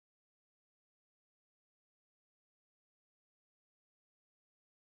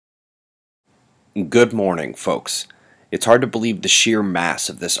Good morning, folks. It's hard to believe the sheer mass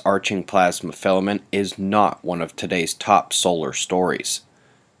of this arching plasma filament is not one of today's top solar stories.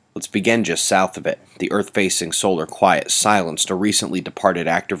 Let's begin just south of it. The Earth-facing solar quiet silenced a recently departed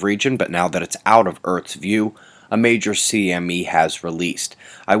active region, but now that it's out of Earth's view, a major CME has released.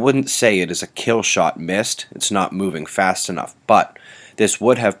 I wouldn't say it is a kill shot missed, it's not moving fast enough, but this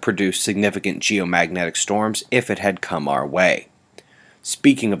would have produced significant geomagnetic storms if it had come our way.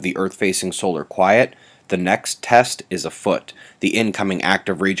 Speaking of the Earth-facing solar quiet, the next test is afoot. The incoming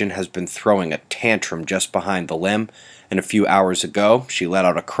active region has been throwing a tantrum just behind the limb, and a few hours ago she let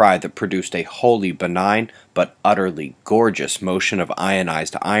out a cry that produced a wholly benign but utterly gorgeous motion of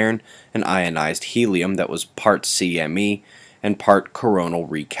ionized iron and ionized helium that was part CME and part coronal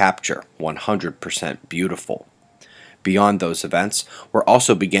recapture, 100% beautiful. Beyond those events, we're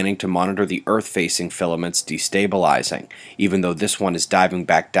also beginning to monitor the Earth-facing filaments destabilizing. Even though this one is diving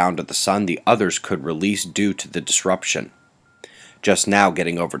back down to the sun, the others could release due to the disruption. Just now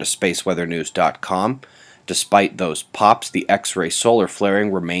getting over to spaceweathernews.com, despite those pops, the X-ray solar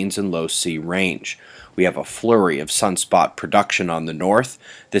flaring remains in low C range. We have a flurry of sunspot production on the north.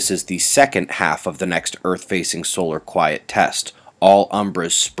 This is the second half of the next Earth-facing solar quiet test. All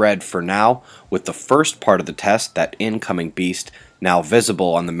umbras spread for now, with the first part of the test, that incoming beast, now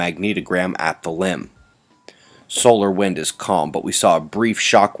visible on the magnetogram at the limb. Solar wind is calm, but we saw a brief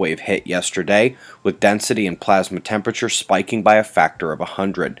shockwave hit yesterday, with density and plasma temperature spiking by a factor of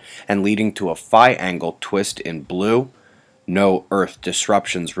 100, and leading to a phi angle twist in blue. No Earth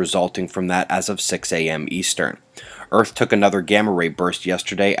disruptions resulting from that as of 6 a.m. Eastern. Earth took another gamma ray burst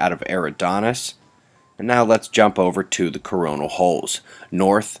yesterday out of Eruptions. And now let's jump over to the coronal holes,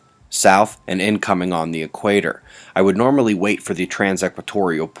 north, south, and incoming on the equator. I would normally wait for the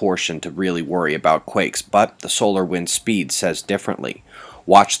transequatorial portion to really worry about quakes, but the solar wind speed says differently.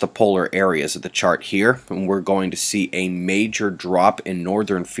 Watch the polar areas of the chart here, and we're going to see a major drop in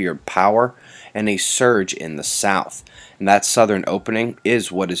northern field power and a surge in the south. And that southern opening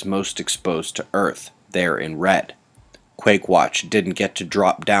is what is most exposed to Earth, there in red. Quake Watch didn't get to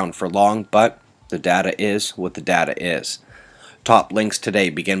drop down for long, but the data is what the data is. Top links today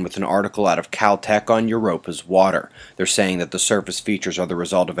begin with an article out of Caltech on Europa's water. They're saying that the surface features are the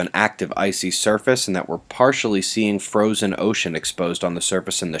result of an active icy surface and that we're partially seeing frozen ocean exposed on the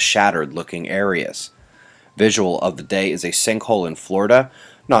surface in the shattered looking areas. Visual of the day is a sinkhole in Florida.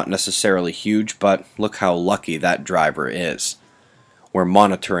 Not necessarily huge, but look how lucky that driver is. We're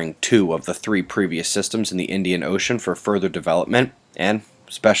monitoring 2 of the 3 previous systems in the Indian Ocean for further development, and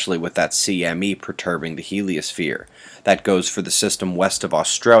especially with that CME perturbing the heliosphere. That goes for the system west of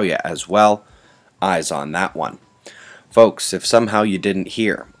Australia as well. Eyes on that one. Folks, if somehow you didn't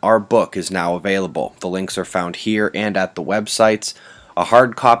hear, our book is now available. The links are found here and at the websites. A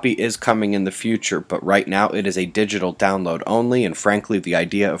hard copy is coming in the future, but right now it is a digital download only, and frankly the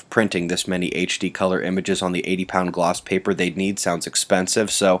idea of printing this many HD color images on the 80-pound gloss paper they'd need sounds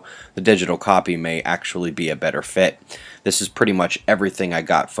expensive, so the digital copy may actually be a better fit. This is pretty much everything I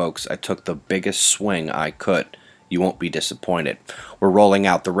got, folks. I took the biggest swing I could. You won't be disappointed. We're rolling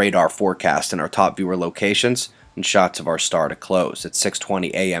out the radar forecast in our top viewer locations and shots of our star to close. It's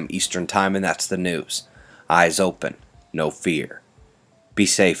 6:20 a.m. Eastern Time, and that's the news. Eyes open, no fear. Be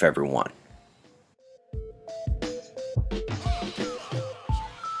safe, everyone.